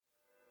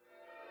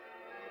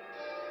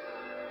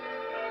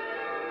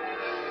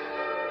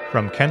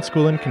From Kent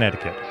School in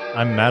Connecticut,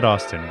 I'm Matt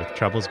Austin with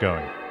Troubles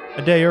Going.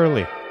 A day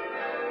early.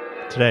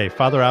 Today,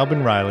 Father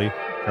Alban Riley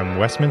from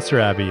Westminster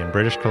Abbey in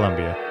British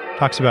Columbia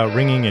talks about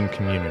ringing in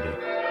community.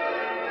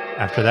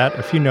 After that,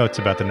 a few notes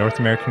about the North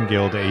American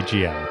Guild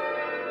AGM.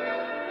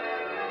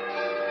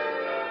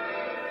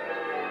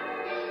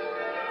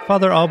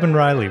 Father Alban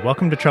Riley,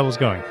 welcome to Troubles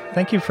Going.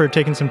 Thank you for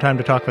taking some time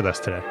to talk with us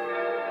today.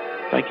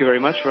 Thank you very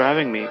much for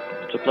having me.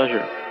 It's a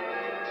pleasure.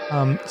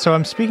 So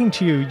I'm speaking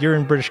to you. You're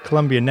in British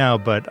Columbia now,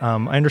 but I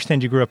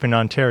understand you grew up in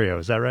Ontario.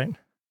 Is that right?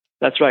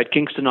 That's right,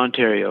 Kingston,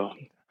 Ontario.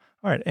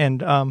 All right.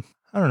 And I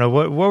don't know,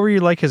 what were you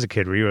like as a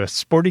kid? Were you a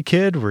sporty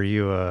kid? Were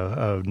you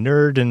a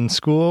nerd in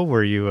school?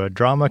 Were you a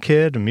drama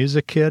kid, a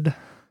music kid?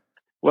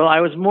 Well,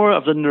 I was more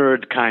of the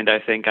nerd kind, I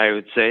think I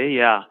would say,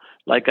 yeah.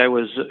 Like I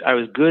was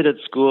good at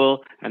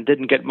school and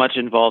didn't get much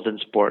involved in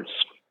sports.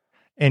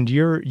 And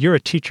you're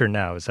a teacher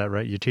now, is that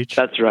right? You teach?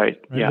 That's right,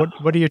 yeah.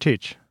 What do you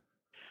teach?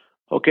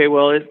 Okay,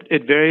 well,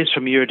 it varies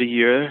from year to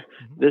year.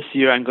 Mm-hmm. This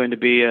year I'm going to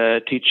be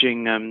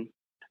teaching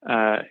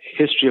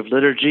history of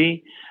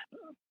liturgy,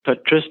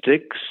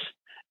 patristics,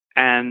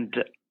 and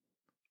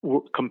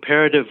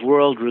comparative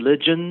world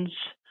religions,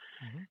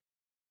 mm-hmm.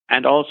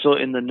 and also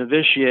in the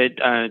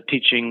novitiate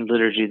teaching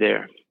liturgy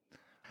there.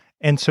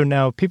 And so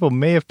now people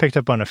may have picked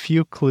up on a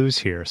few clues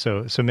here,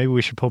 so maybe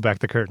we should pull back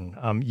the curtain.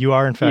 You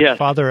are, in fact, yes.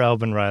 Father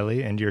Alban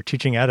Riley, and you're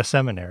teaching at a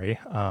seminary.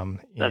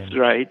 That's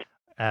right.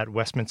 At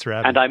Westminster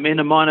Abbey. And I'm in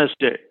a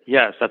monastery.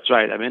 Yes, that's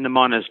right. I'm in a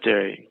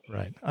monastery.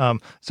 Right.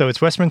 So it's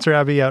Westminster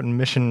Abbey out in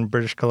Mission,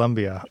 British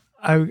Columbia.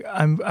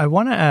 I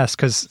want to ask,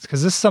 because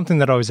this is something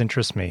that always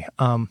interests me.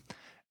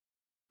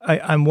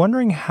 I'm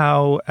wondering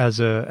how,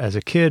 as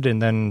a kid,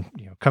 and then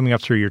coming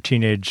up through your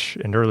teenage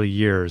and early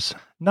years,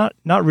 not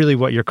really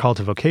what your call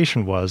to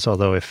vocation was,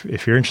 although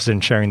if you're interested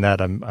in sharing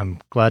that, I'm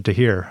glad to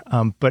hear.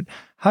 But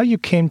how you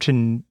came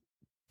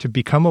to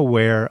become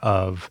aware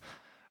of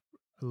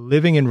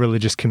living in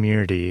religious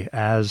community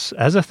as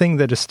a thing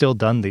that is still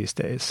done these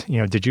days.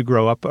 Did you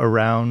grow up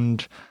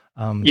around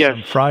yes.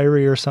 some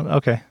friary or something?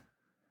 Okay.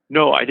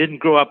 No, I didn't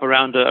grow up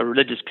around a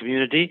religious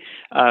community,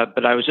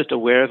 but I was just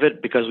aware of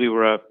it because we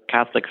were a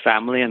Catholic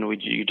family, and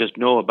you just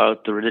know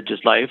about the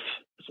religious life.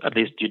 At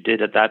least you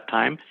did at that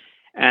time,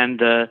 and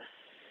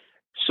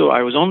so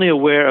I was only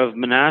aware of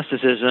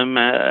monasticism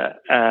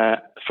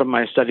from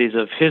my studies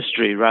of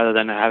history, rather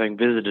than having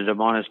visited a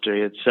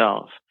monastery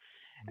itself.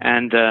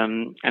 And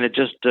it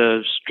just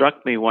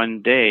struck me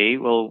one day,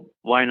 well,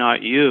 why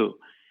not you?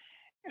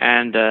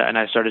 And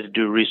I started to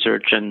do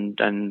research and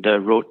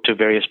wrote to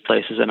various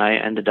places, and I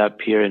ended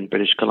up here in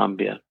British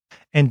Columbia.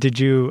 And did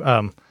you,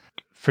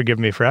 forgive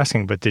me for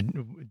asking, but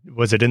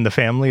was it in the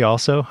family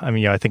also? I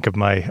mean, I think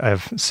of I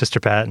have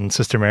Sister Pat and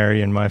Sister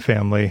Mary in my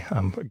family.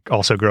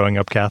 Also growing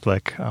up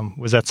Catholic.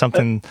 Was that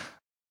something?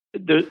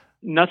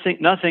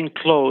 Nothing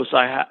close.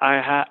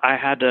 I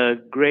had a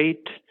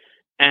great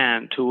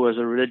aunt who was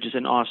a religious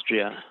in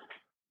Austria.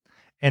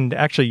 And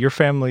actually, your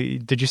family,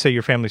 did you say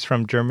your family's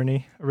from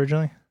Germany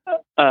originally?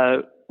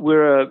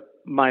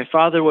 My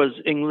father was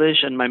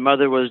English and my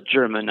mother was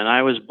German, and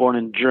I was born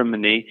in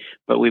Germany,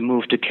 but we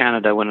moved to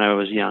Canada when I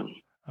was young.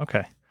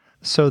 Okay.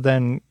 So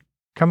then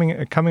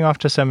coming off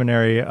to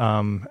seminary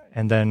and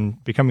then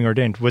becoming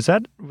ordained, was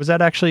that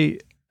actually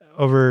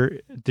over,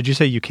 did you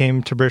say you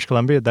came to British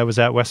Columbia? That was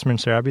at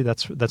Westminster Abbey?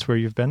 That's where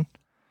you've been?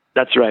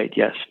 That's right,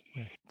 yes.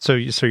 So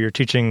you're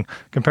teaching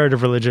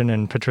comparative religion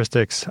and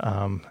patristics,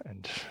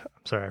 and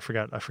I'm sorry, I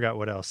forgot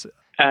what else.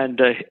 And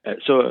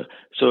so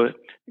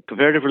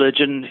comparative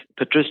religion,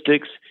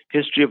 patristics,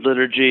 history of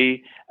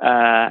liturgy,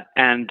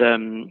 and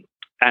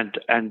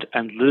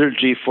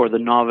liturgy for the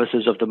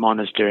novices of the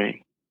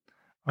monastery.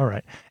 All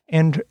right,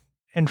 and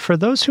for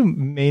those who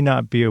may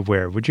not be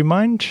aware, would you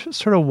mind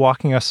sort of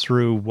walking us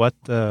through what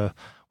the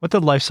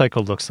life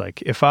cycle looks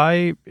like? If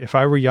I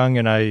were young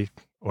and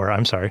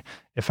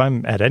if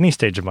I'm at any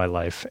stage of my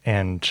life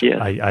and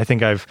yes. I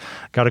think I've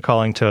got a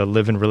calling to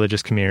live in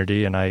religious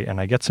community and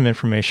I get some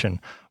information,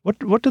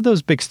 what do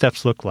those big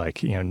steps look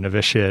like?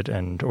 Novitiate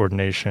and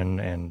ordination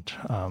and.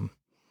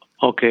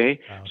 Okay,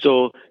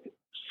 so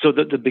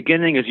the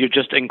beginning is you're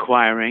just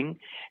inquiring,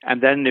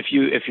 and then if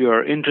you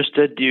are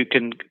interested, you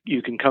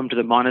can come to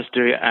the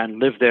monastery and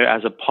live there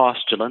as a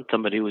postulant,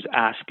 somebody who's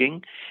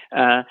asking.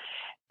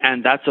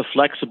 And that's a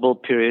flexible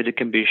period. It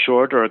can be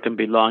short or it can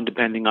be long,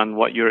 depending on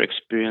what your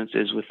experience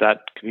is with that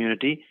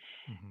community.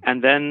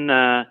 Mm-hmm.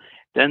 And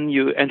then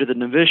you enter the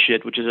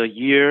novitiate, which is a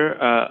year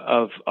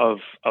of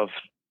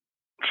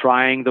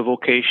trying the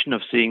vocation, of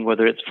seeing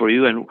whether it's for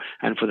you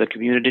and for the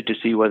community to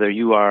see whether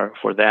you are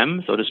for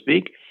them, so to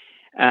speak.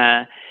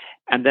 And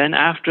then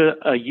after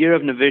a year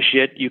of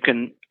novitiate, you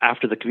can,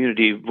 after the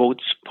community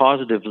votes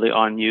positively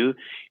on you,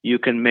 you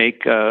can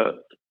make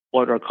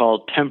what are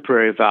called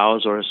temporary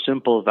vows or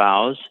simple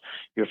vows,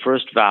 your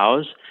first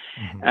vows.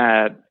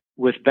 Mm-hmm.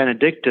 With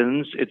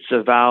Benedictines, it's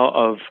a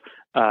vow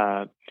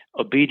of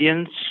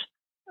obedience,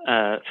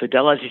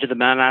 fidelity to the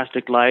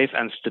monastic life,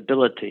 and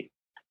stability.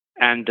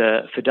 And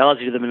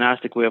fidelity to the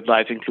monastic way of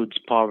life includes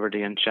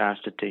poverty and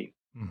chastity.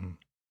 Mm-hmm.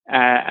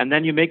 And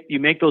then you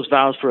make those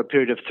vows for a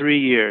period of 3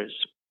 years.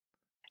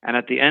 And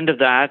at the end of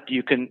that,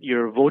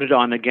 you're voted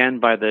on again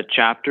by the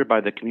chapter, by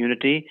the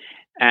community,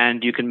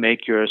 and you can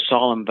make your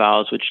solemn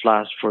vows, which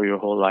last for your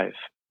whole life.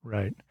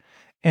 Right.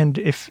 And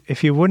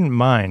if you wouldn't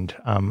mind,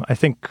 I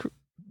think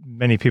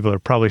many people are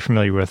probably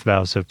familiar with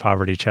vows of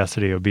poverty,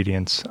 chastity,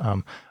 obedience.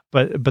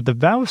 But the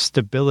vow of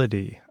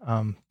stability,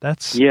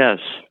 that's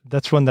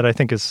one that I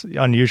think is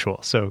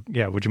unusual. So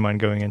yeah, would you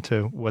mind going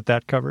into what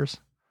that covers?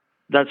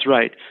 That's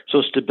right.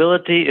 So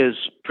stability is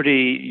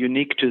pretty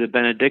unique to the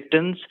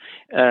Benedictines,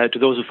 to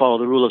those who follow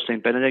the rule of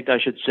Saint Benedict, I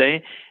should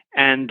say,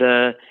 and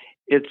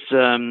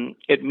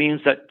it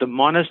means that the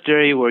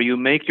monastery where you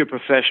make your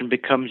profession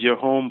becomes your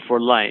home for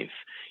life.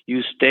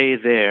 You stay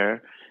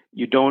there.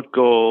 You don't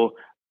go.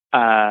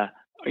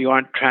 You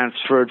aren't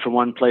transferred from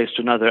one place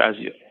to another as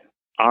you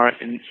are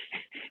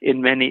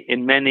in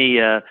many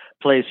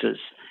places,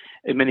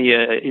 in many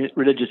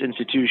religious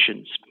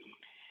institutions,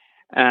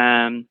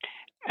 and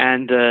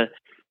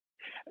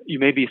you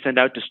may be sent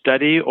out to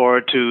study or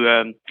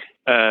to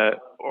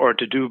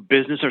do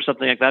business or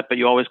something like that, but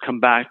you always come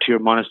back to your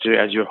monastery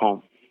as your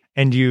home.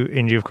 And you,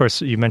 of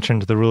course, you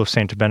mentioned the rule of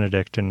Saint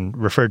Benedict and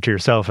referred to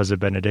yourself as a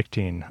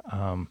Benedictine.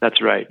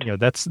 That's right.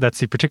 That's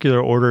the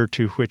particular order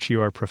to which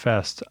you are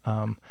professed.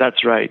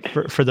 That's right.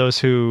 For those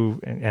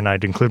who, and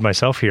I'd include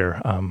myself here,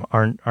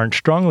 aren't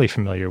strongly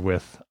familiar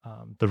with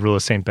the rule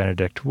of Saint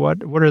Benedict.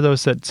 What are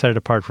those that set it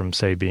apart from,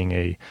 say, being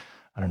a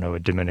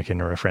Dominican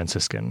or a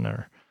Franciscan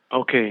or?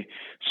 Okay,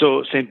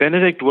 so Saint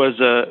Benedict was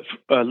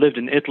lived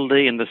in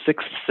Italy in the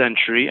 6th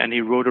century, and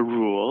he wrote a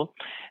rule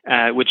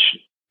which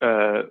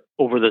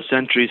over the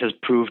centuries has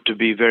proved to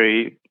be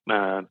very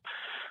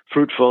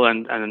fruitful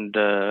and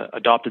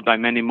adopted by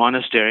many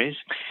monasteries.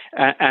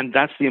 And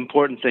that's the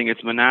important thing.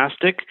 It's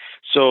monastic,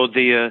 so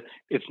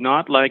it's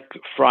not like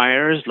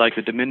friars, like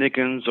the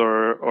Dominicans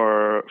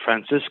or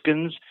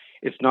Franciscans.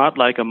 It's not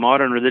like a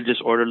modern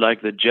religious order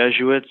like the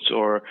Jesuits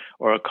or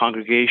a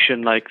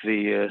congregation like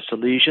the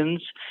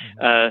Salesians.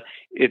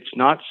 It's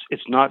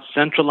not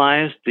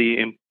centralized.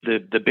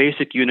 The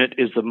basic unit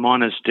is the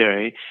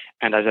monastery,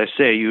 and as I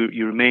say,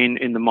 you remain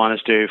in the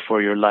monastery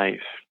for your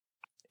life.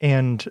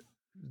 And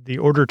the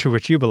order to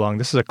which you belong,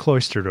 this is a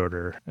cloistered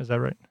order, is that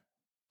right?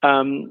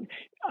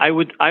 I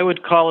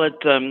would call it.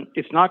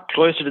 It's not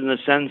cloistered in the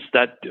sense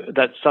that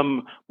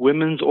some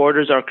women's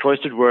orders are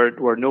cloistered,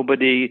 where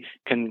nobody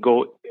can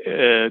go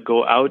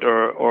out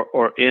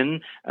or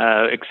in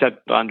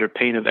except under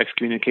pain of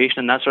excommunication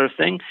and that sort of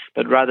thing.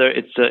 But rather,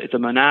 it's a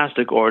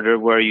monastic order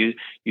where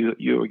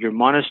your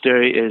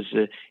monastery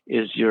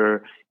is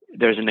your.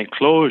 There's an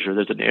enclosure.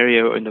 There's an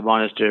area in the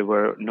monastery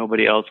where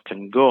nobody else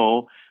can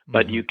go.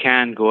 But you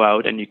can go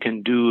out and you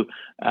can do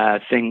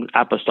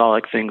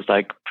apostolic things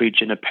like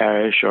preach in a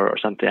parish or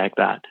something like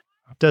that.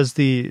 Does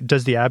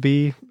the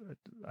abbey?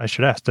 I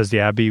should ask. Does the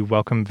abbey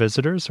welcome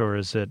visitors, or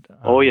is it?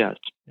 Oh yes,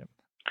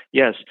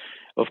 yes.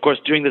 Of course,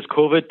 during this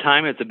COVID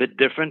time, it's a bit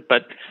different.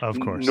 But of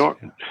course,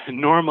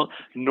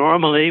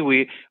 normally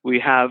we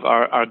have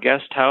our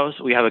guest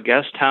house. We have a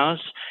guest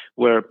house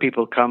where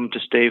people come to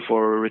stay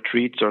for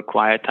retreats or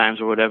quiet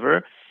times or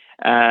whatever.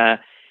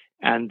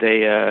 And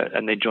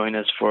they join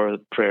us for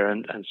prayer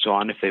and so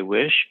on if they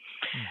wish.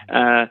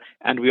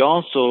 And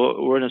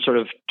we're in a sort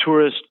of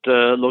tourist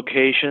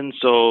location,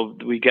 so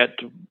we get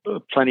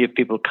plenty of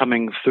people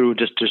coming through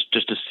just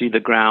to see the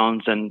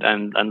grounds and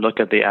look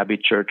at the Abbey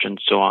Church and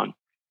so on.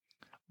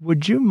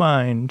 Would you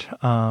mind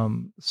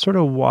sort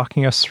of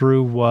walking us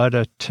through what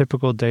a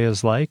typical day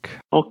is like?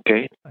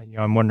 Okay.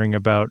 I'm wondering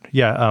about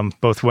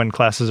both when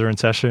classes are in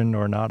session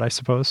or not, I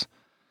suppose.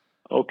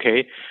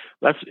 Okay.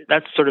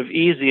 That's sort of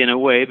easy in a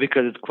way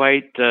because it's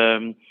quite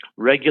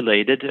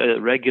regular.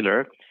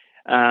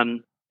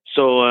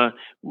 So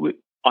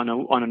on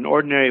an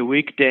ordinary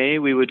weekday,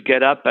 we would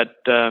get up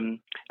at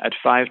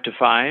 5 to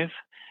 5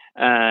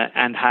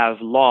 and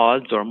have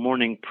lauds or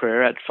morning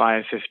prayer at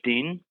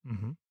 5:15,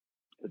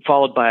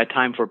 followed by a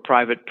time for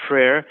private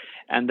prayer,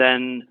 and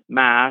then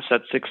Mass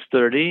at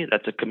 6:30.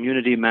 That's a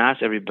community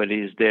Mass;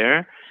 everybody is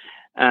there,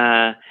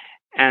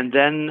 and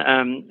then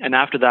and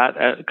after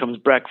that comes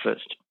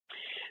breakfast.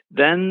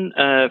 Then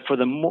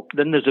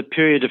then there's a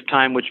period of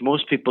time which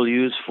most people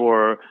use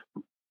for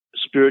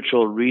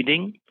spiritual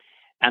reading,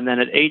 and then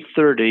at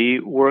 8:30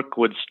 work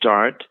would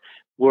start.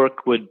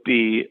 Work would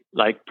be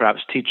like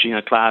perhaps teaching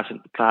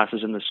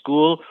classes in the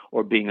school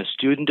or being a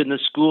student in the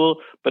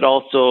school, but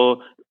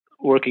also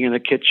working in the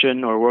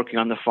kitchen or working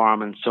on the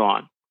farm and so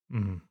on.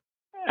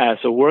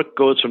 So work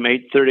goes from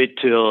 8:30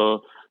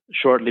 till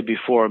shortly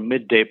before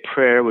midday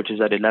prayer, which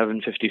is at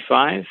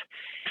 11:55.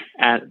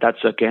 And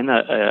that's, again,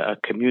 a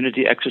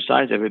community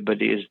exercise.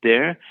 Everybody is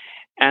there.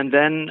 And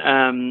then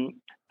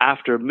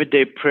after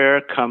midday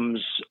prayer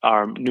comes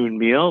our noon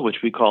meal,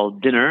 which we call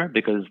dinner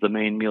because it's the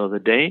main meal of the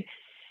day,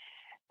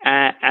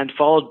 and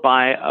followed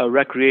by a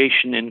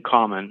recreation in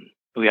common.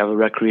 We have a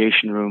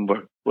recreation room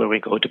where we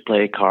go to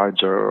play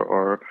cards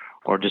or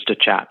just to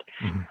chat.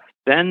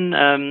 Then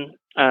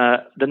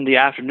the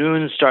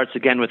afternoon starts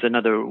again with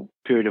another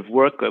period of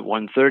work at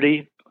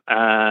 1:30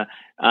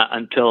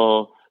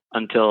 until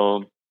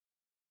until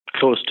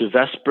close to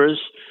Vespers,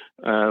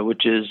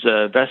 which is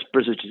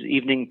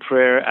evening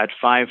prayer at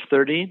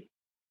 5:30,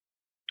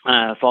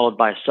 followed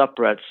by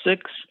supper at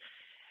 6.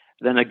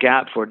 Then a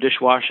gap for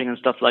dishwashing and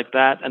stuff like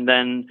that, and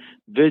then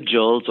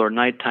vigils or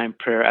nighttime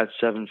prayer at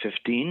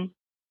 7:15.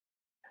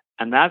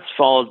 And that's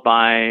followed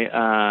by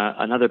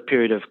another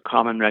period of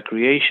common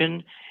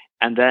recreation.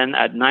 And then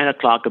at 9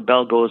 o'clock, a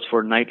bell goes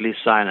for nightly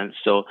silence.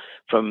 So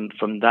from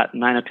that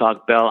 9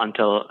 o'clock bell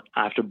until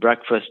after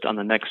breakfast on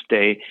the next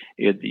day,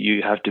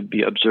 you have to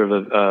observe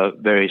a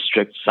very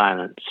strict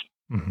silence.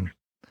 Mm-hmm.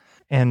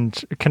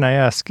 And can I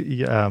ask,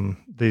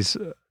 these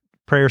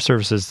prayer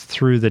services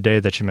through the day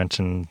that you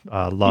mentioned,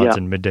 Lauds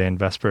and midday and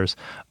Vespers,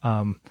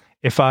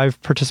 if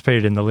I've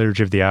participated in the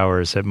Liturgy of the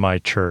Hours at my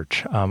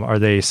church, are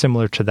they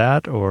similar to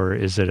that, or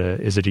is it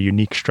a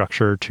unique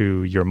structure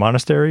to your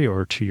monastery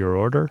or to your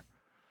order?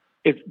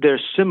 They're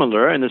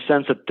similar in the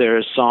sense that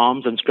there's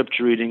psalms and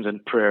scripture readings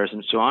and prayers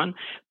and so on,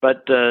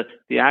 but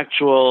the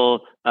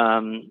actual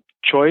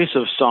choice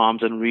of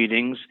psalms and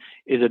readings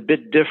is a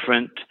bit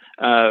different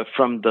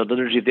from the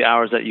Liturgy of the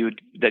Hours that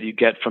you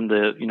get from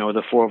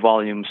the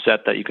 4-volume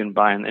set that you can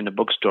buy in a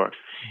bookstore.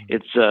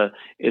 It's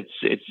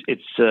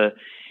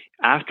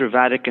after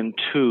Vatican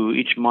II,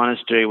 each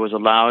monastery was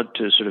allowed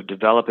to sort of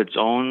develop its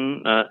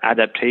own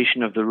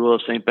adaptation of the Rule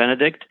of Saint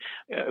Benedict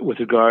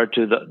with regard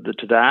to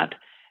that,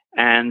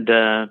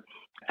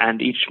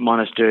 and each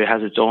monastery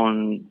has its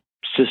own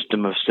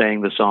system of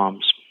saying the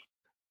Psalms.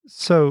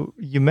 So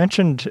you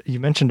mentioned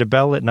a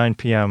bell at 9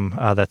 p.m.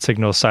 That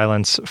signals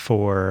silence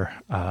for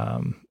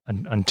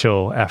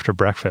until after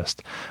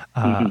breakfast.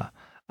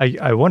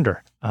 I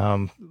wonder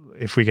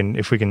if we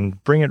can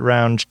bring it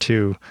round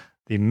to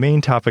the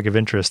main topic of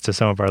interest to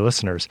some of our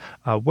listeners.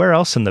 Where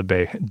else in the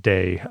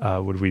day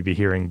would we be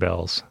hearing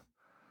bells?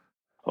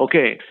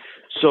 Okay,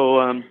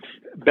 so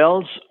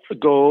bells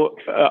go.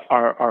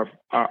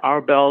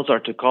 Our bells are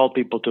to call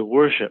people to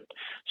worship.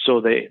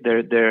 So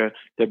they're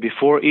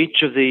before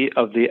each of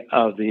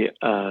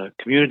the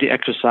community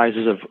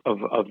exercises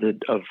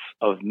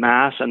of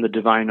Mass and the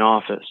Divine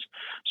Office.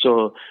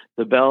 So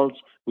the bells.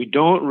 We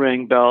don't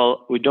ring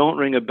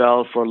a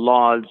bell for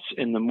lauds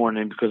in the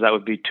morning because that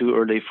would be too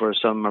early for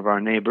some of our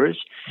neighbors.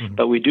 Mm-hmm.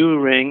 But we do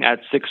ring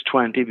at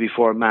 6:20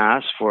 before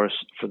Mass for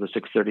the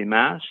 6:30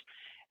 Mass,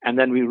 and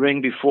then we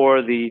ring before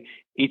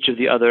each of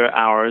the other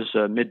hours,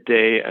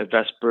 midday,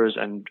 Vespers,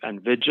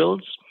 and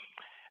vigils.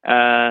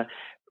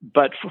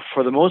 But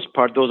for the most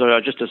part, those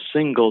are just a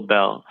single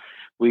bell.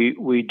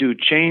 We do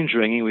change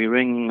ringing. We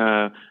ring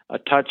a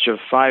touch of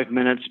 5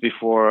 minutes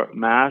before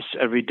Mass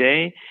every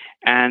day,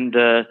 and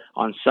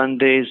on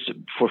Sundays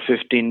for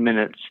 15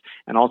 minutes,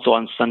 and also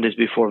on Sundays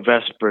before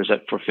Vespers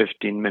for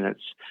 15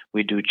 minutes,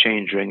 we do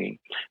change ringing.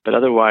 But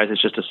otherwise,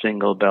 it's just a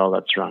single bell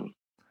that's rung.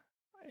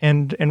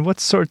 And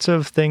what sorts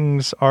of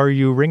things are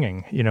you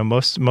ringing? You know,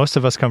 most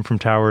of us come from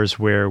towers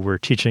where we're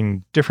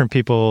teaching different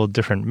people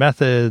different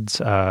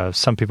methods.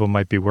 Some people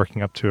might be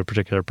working up to a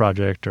particular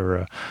project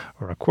or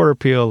a quarter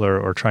peal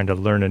or trying to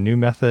learn a new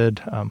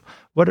method.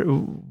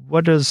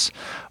 What is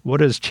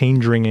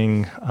change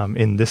ringing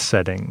in this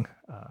setting?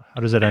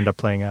 How does it end up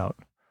playing out?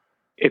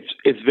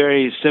 It's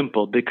very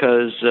simple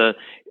because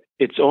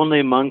it's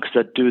only monks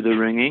that do the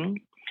ringing,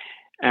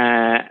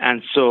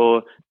 and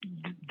so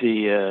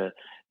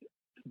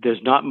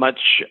there's not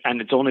much,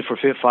 and it's only for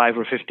 5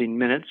 or 15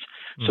 minutes.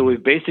 Mm-hmm. So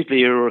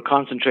we're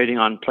concentrating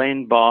on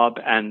plain Bob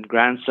and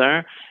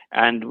Grandsire,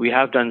 and we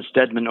have done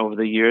Stedman over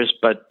the years,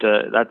 but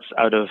that's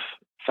out of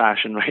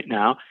fashion right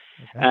now.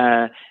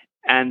 Okay.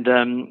 And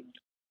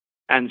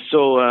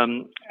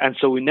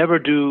so we never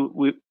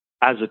do.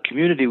 As a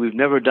community, we've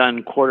never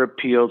done quarter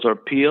peals or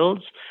peals,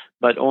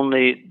 but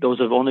those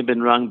have only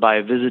been rung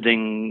by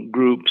visiting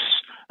groups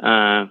who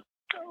are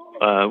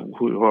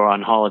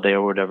on holiday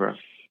or whatever.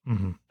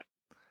 Mm-hmm.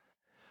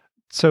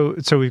 So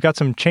we've got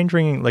some change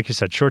ringing, like you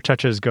said, short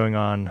touches going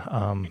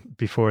on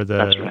before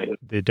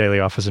the daily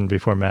office and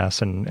before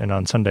Mass and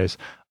on Sundays.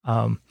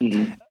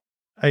 Mm-hmm.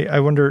 I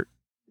wonder,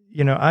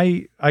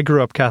 I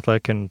grew up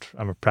Catholic and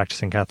I'm a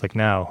practicing Catholic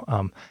now,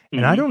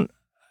 and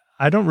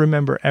I don't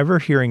remember ever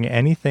hearing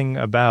anything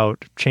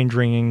about change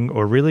ringing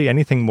or really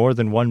anything more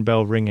than one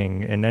bell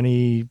ringing in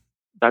any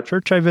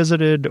church I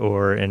visited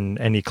or in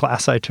any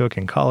class I took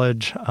in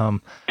college.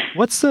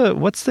 What's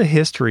the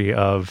history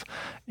of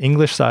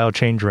English style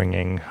change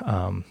ringing,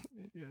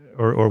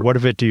 or what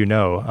of it do you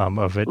know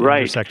of it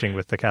intersecting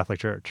with the Catholic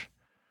Church?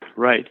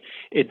 Right.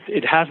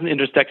 It hasn't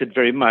intersected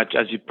very much,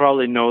 as you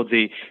probably know.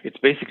 It's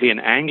basically an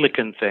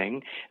Anglican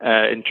thing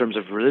in terms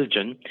of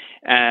religion.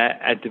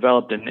 It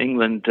developed in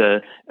England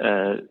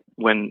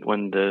when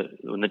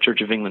the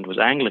Church of England was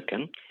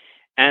Anglican,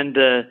 and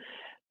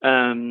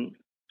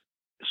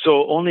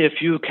so only a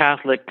few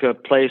Catholic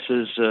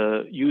places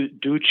you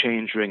do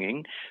change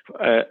ringing.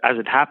 As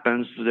it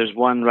happens, there's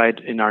one right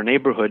in our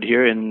neighborhood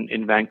here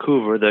in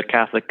Vancouver, the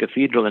Catholic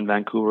Cathedral in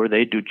Vancouver.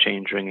 They do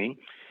change ringing.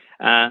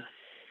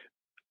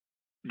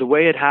 The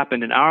way it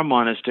happened in our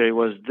monastery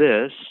was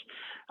this.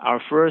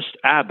 our first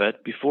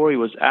abbot, before he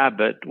was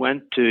abbot,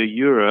 went to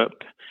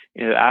Europe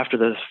after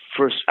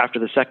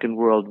the Second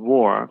World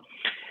War,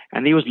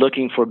 and he was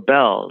looking for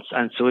bells,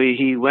 and so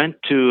he went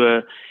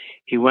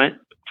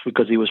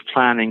because he was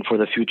planning for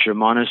the future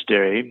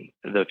monastery,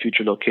 the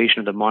future location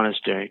of the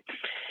monastery,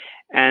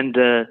 and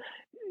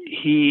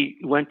he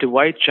went to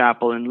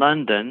Whitechapel in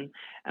London,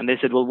 and they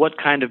said, "Well, what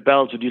kind of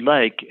bells would you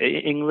like,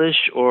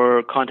 English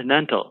or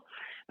continental?"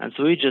 And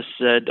so he just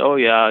said, "Oh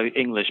yeah,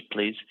 English,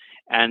 please."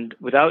 And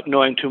without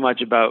knowing too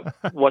much about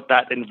what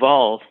that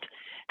involved,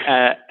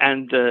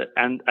 and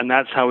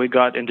that's how we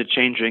got into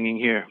change ringing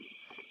here.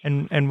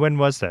 And when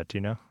was that? Do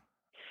you know?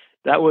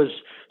 That was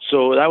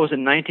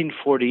in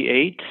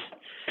 1948.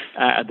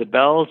 The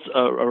bells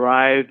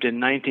arrived in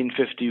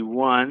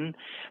 1951,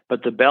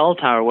 but the bell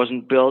tower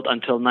wasn't built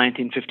until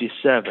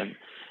 1957.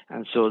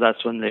 And so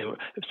that's when they were.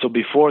 So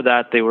before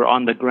that, they were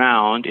on the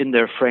ground, in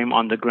their frame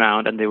on the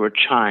ground, and they were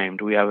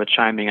chimed. We have a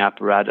chiming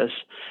apparatus,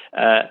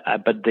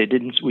 but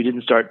we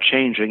didn't start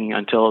change ringing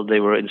until they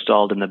were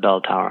installed in the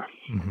bell tower.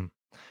 Mm-hmm.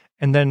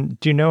 And then,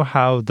 do you know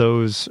how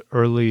those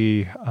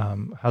early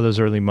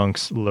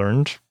monks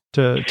learned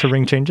to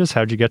ring changes?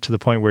 How'd you get to the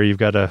point where you've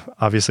got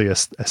obviously a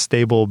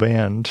stable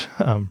band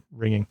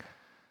ringing?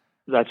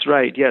 That's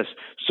right. Yes.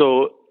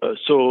 So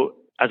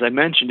as I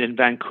mentioned, in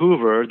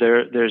Vancouver,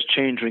 there's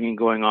change ringing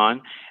going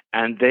on,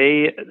 and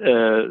they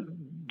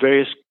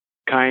various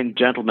kind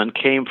gentlemen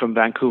came from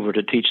Vancouver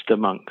to teach the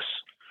monks,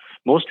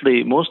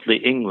 mostly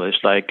English,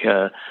 like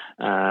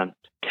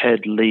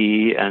Ted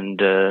Lee,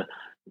 and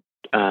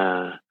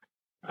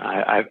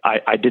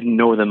I didn't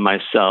know them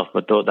myself,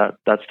 but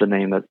that's the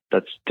name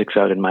that sticks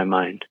out in my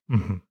mind.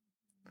 Mm-hmm.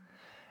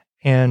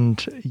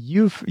 And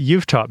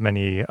you've taught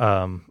many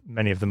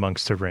of the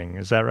monks to ring.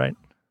 Is that right?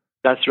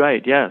 That's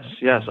right. Yes.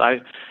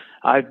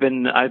 I've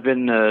been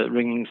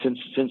ringing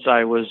since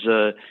I was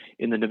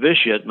in the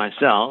novitiate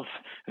myself,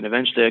 and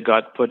eventually I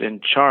got put in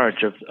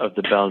charge of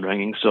the bell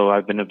ringing. So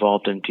I've been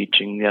involved in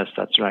teaching. Yes,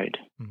 that's right.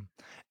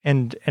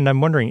 And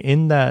I'm wondering,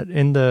 in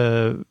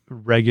the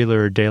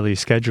regular daily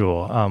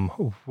schedule,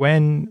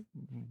 when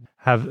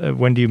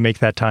do you make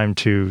that time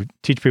to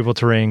teach people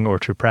to ring or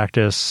to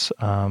practice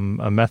a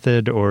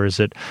method, or is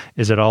it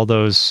all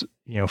those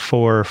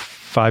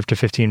 5 to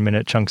 15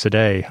 minute chunks a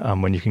day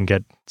when you can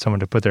get someone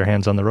to put their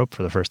hands on the rope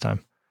for the first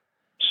time?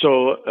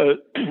 So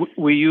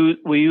we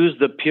use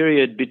the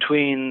period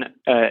between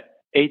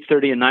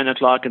 8:30 and 9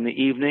 o'clock in the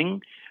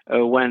evening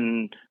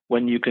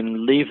when you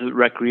can leave the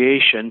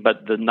recreation,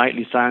 but the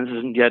nightly silence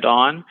isn't yet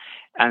on,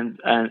 and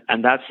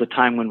that's the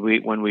time when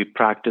we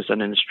practice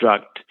and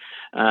instruct.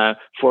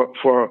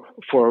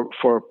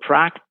 For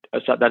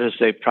practice, that is,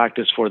 say,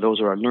 practice for those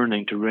who are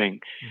learning to ring.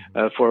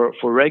 Mm-hmm.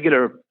 For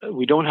regular,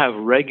 we don't have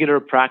regular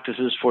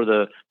practices for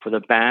the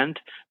band,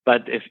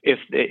 but if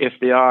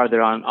they are,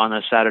 they're on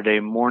a Saturday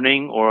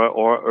morning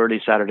or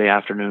early Saturday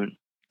afternoon.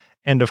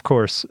 And of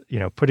course,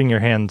 putting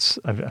your hands,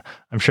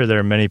 I'm sure there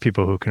are many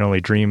people who can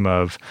only dream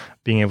of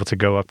being able to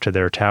go up to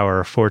their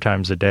tower 4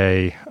 times a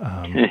day,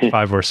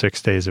 5 or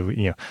 6 days a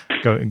week,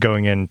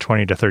 going in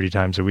 20 to 30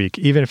 times a week,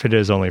 even if it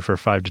is only for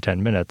 5 to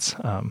 10 minutes.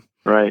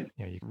 Right.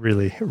 You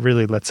really,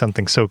 really let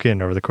something soak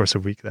in over the course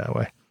of a week that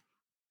way.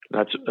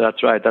 That's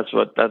right. That's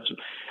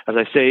as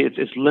I say,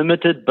 it's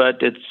limited,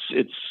 but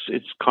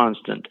it's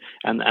constant.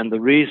 And the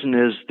reason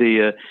is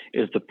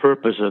the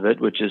purpose of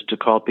it, which is to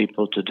call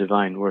people to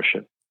divine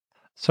worship.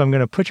 So I'm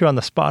going to put you on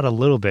the spot a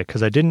little bit,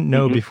 because I didn't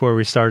know before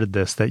we started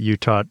this that you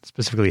taught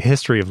specifically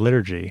history of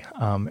liturgy.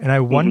 And I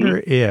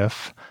wonder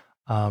if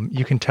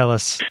you can tell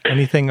us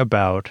anything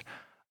about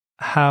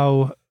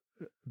how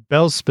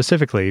bells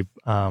specifically,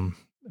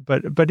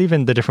 but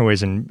even the different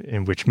ways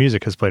in which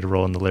music has played a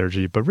role in the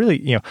liturgy, but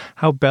really,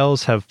 how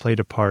bells have played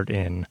a part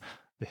in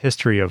the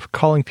history of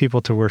calling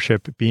people to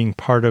worship, being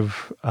part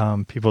of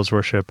people's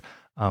worship,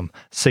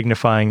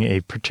 signifying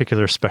a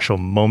particular special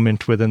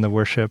moment within the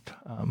worship.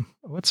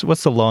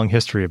 What's the long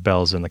history of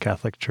bells in the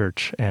Catholic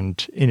Church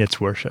and in its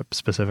worship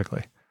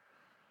specifically?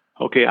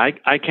 Okay,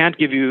 I can't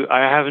give you,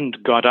 I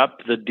haven't got up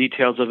the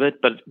details of it,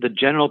 but the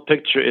general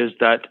picture is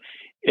that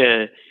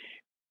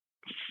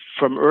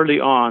from early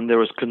on there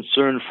was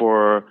concern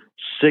for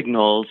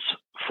signals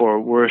for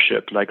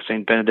worship, like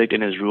St. Benedict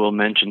in his rule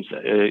mentions,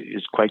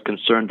 is quite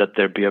concerned that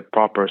there be a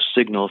proper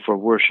signal for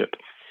worship.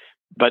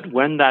 But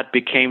when that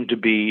became to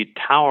be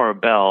tower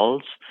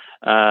bells,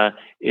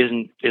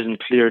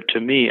 isn't clear to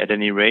me at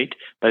any rate.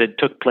 But it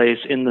took place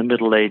in the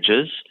Middle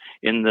Ages,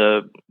 in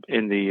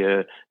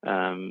the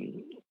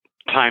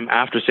time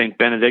after Saint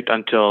Benedict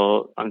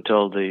until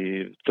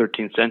the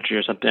 13th century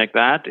or something like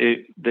that.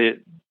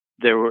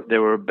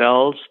 There were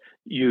bells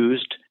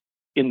used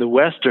in the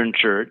Western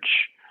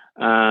Church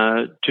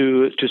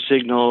to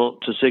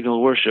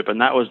signal worship,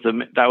 and that was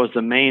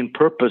the main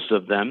purpose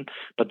of them.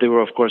 But they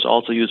were, of course,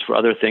 also used for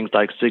other things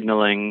like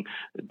signaling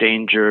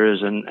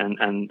dangers and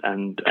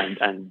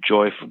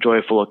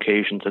joyful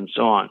occasions and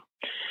so on.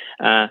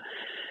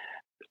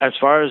 As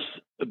far as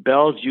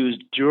bells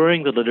used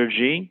during the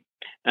liturgy,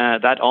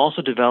 that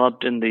also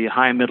developed in the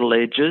High Middle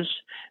Ages,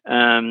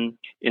 in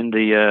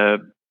the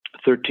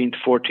 13th,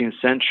 14th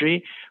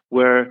century,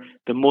 where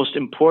the most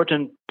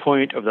important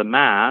point of the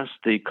Mass,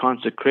 the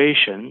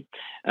consecration,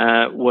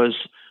 was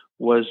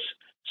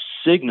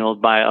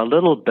signaled by a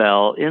little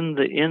bell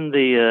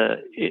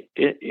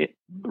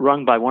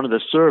rung by one of the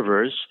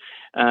servers,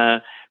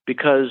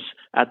 because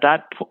at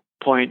that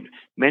point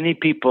many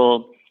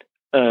people,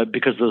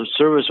 because the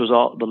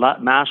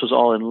Mass was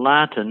all in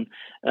Latin,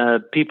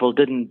 people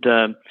didn't,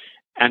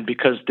 and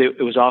because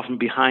it was often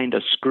behind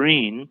a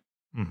screen.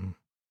 Mm-hmm.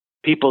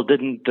 People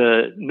didn't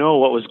know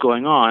what was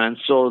going on, and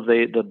so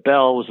the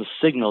bell was a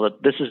signal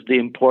that this is the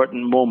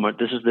important moment.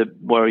 This is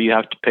where you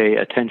have to pay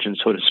attention,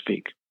 so to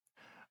speak.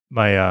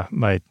 My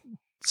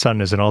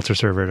son is an altar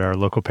server at our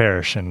local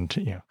parish,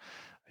 and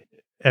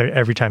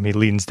every time he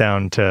leans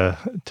down to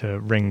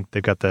ring,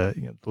 they've got the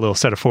little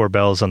set of 4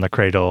 bells on the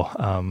cradle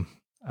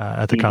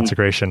at the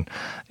consecration.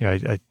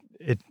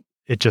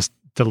 It just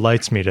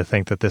delights me to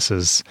think that this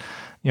is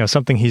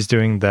something he's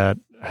doing that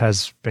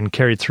has been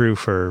carried through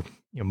for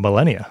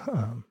millennia.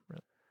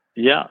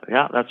 Yeah,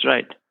 that's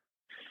right.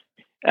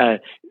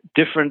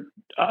 Different.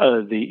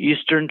 The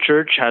Eastern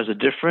Church has a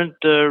different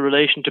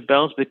relation to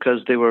bells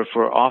because they were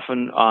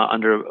often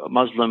under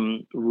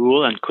Muslim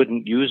rule and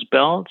couldn't use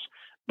bells.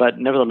 But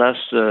nevertheless,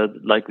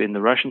 like in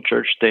the Russian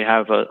Church, they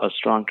have a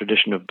strong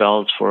tradition of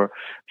bells for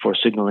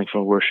signaling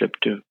for worship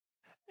too.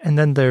 And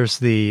then there's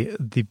the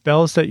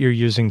bells that you're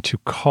using to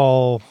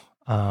call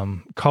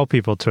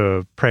people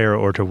to prayer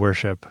or to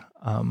worship.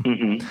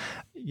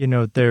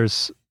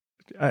 There's.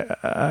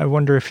 I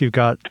wonder if you've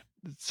got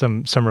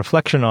some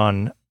reflection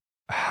on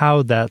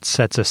how that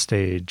sets a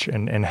stage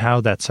and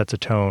how that sets a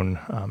tone,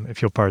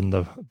 if you'll pardon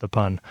the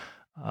pun,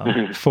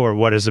 for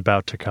what is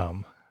about to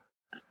come.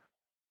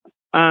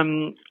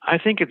 I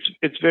think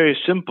it's very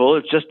simple.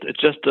 It's just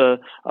a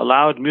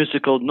loud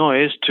musical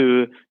noise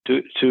to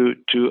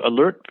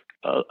alert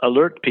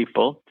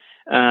people.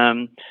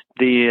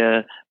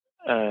 The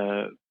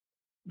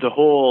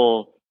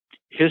whole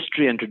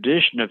history and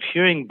tradition of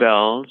hearing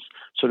bells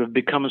sort of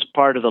becomes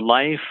part of the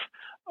life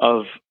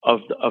of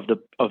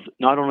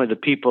not only the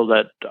people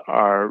that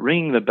are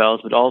ringing the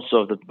bells, but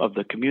also of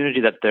the community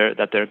that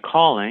they're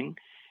calling,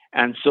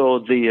 and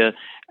so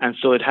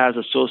it has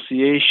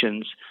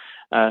associations.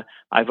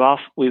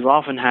 We've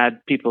often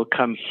had people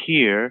come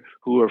here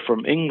who are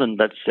from England,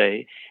 let's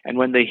say, and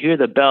when they hear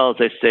the bells,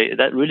 they say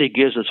that really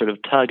gives a sort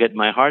of tug at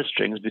my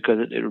heartstrings because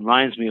it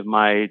reminds me of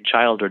my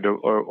childhood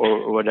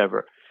or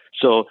whatever.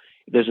 So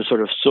there's a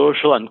sort of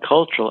social and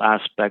cultural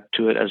aspect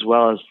to it as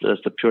well as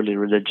the purely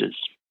religious.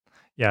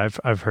 Yeah,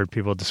 I've heard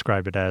people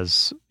describe it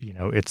as,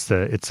 it's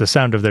the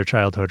sound of their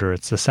childhood, or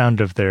it's the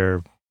sound of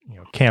their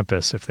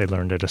campus if they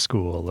learned at a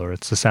school, or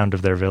it's the sound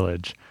of their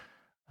village.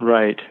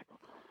 Right.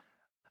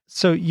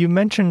 So you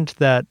mentioned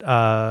that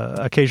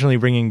occasionally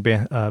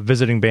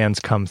visiting bands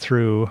come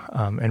through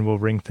and will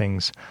ring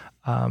things.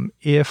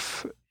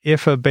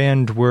 If a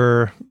band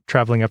were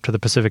traveling up to the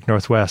Pacific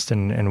Northwest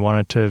and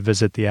wanted to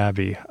visit the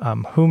Abbey,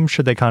 whom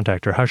should they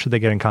contact, or how should they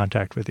get in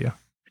contact with you?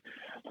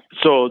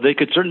 So they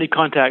could certainly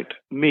contact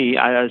me.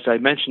 As I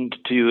mentioned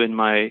to you in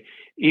my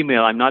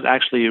email, I'm not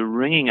actually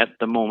ringing at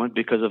the moment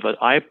because of an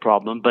eye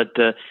problem, but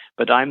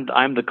I'm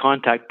the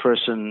contact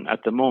person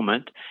at the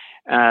moment.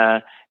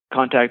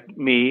 Contact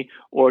me,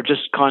 or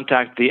just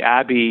contact the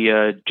Abbey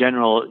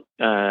general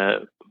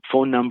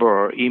phone number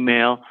or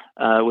email,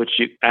 or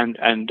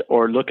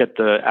look at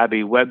the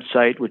Abbey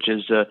website, which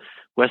is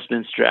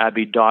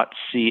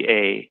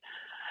westminsterabbey.ca,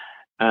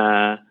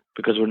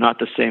 because we're not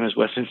the same as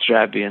Westminster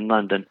Abbey in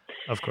London.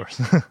 Of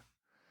course.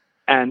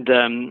 and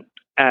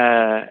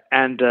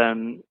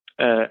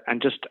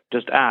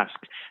just ask.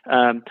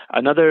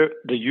 The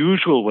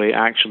usual way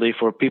actually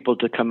for people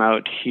to come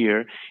out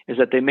here is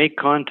that they make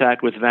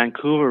contact with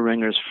Vancouver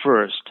ringers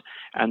first,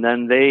 and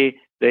then they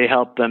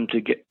help them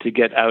to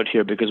get out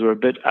here because we're a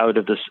bit out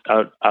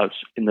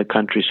in the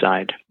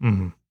countryside.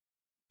 Mm-hmm.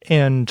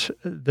 And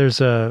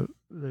there's a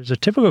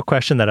typical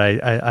question that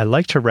I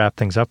like to wrap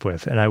things up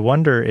with, and I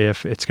wonder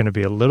if it's going to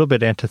be a little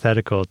bit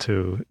antithetical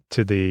to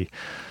the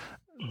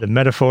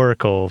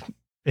metaphorical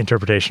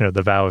interpretation of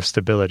the vow of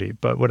stability.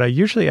 But what I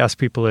usually ask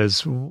people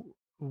is,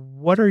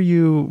 what are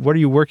you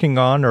working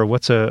on, or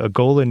what's a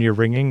goal in your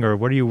ringing, or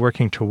what are you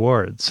working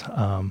towards?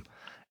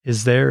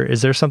 Is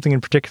there something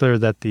in particular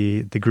that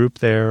the group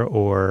there,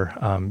 or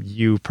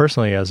you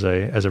personally as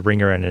a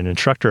ringer and an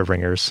instructor of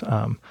ringers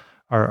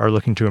are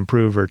looking to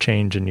improve or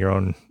change in your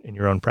own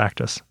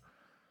practice?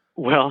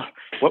 Well,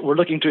 what we're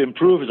looking to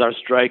improve is our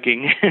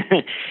striking,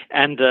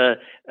 and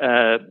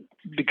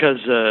because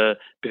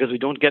we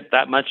don't get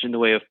that much in the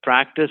way of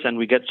practice, and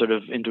we get sort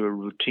of into a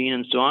routine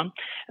and so on.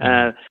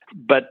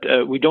 But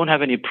we don't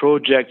have any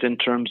project in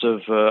terms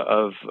of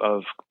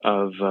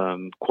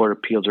quarter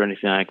peals or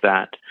anything like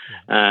that.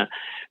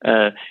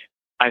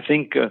 I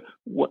think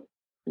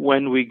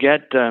when we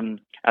get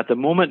at the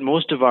moment,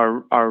 most of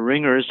our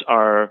ringers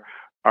are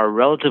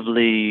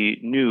relatively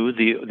new.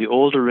 The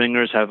older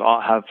ringers have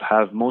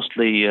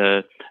mostly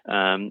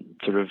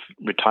sort of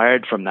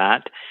retired from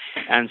that,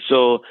 and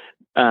so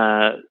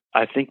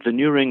I think the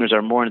new ringers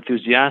are more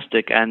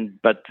enthusiastic,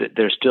 but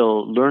they're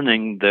still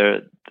learning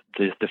the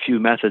few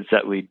methods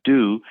that we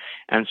do,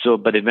 and so.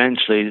 But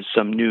eventually,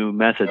 some new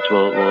methods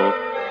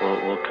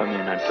will come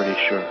in. I'm pretty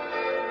sure.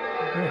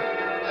 Great,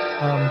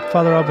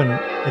 Father Alban,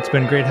 it's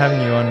been great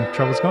having you on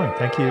Troubles Going.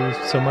 Thank you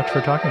so much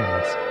for talking with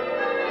us.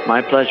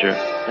 My pleasure.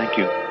 Thank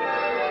you.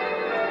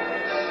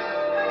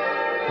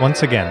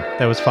 Once again,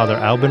 that was Father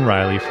Alban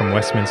Riley from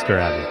Westminster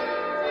Abbey.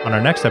 On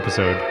our next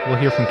episode, we'll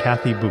hear from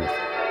Kathy Booth.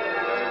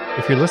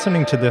 If you're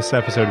listening to this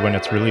episode when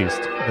it's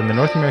released, then the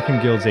North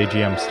American Guild's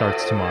AGM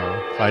starts tomorrow,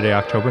 Friday,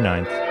 October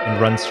 9th, and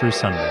runs through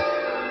Sunday.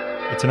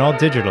 It's an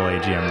all-digital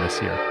AGM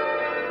this year.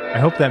 I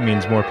hope that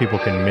means more people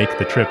can make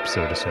the trip,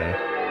 so to say,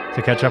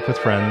 to catch up with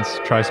friends,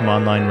 try some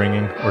online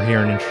ringing, or hear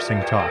an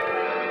interesting talk.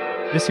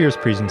 This year's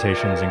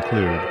presentations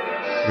include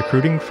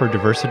Recruiting for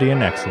Diversity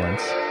and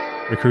Excellence,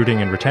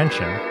 Recruiting and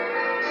Retention,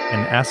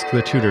 an Ask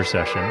the Tutor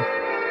session,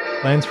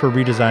 plans for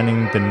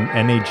redesigning the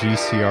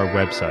NAGCR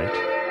website,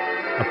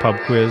 a pub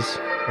quiz,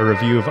 a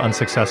review of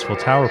unsuccessful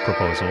tower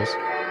proposals,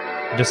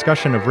 a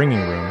discussion of Ringing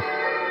Room,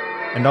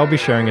 and I'll be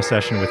sharing a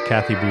session with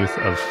Kathy Booth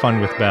of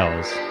Fun with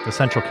Bells, the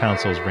Central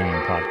Council's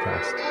ringing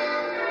podcast.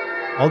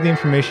 All the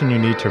information you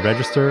need to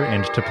register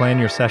and to plan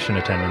your session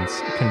attendance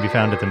can be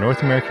found at the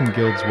North American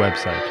Guild's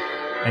website,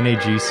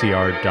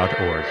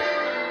 nagcr.org.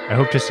 I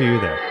hope to see you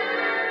there.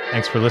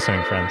 Thanks for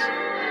listening, friends.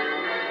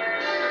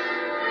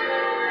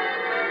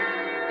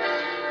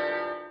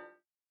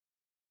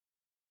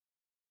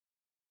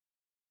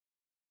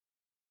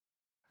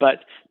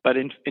 But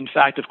in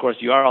fact, of course,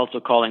 you are also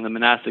calling the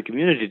monastic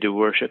community to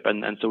worship,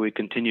 and so we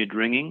continued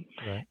ringing,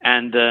 right.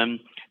 And the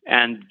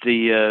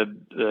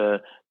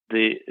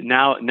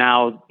now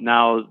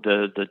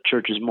the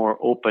church is more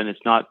open. It's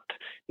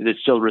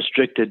still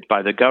restricted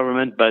by the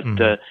government, but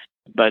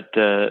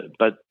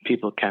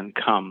people can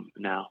come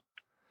now.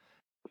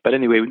 But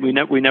anyway,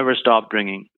 we never stopped ringing.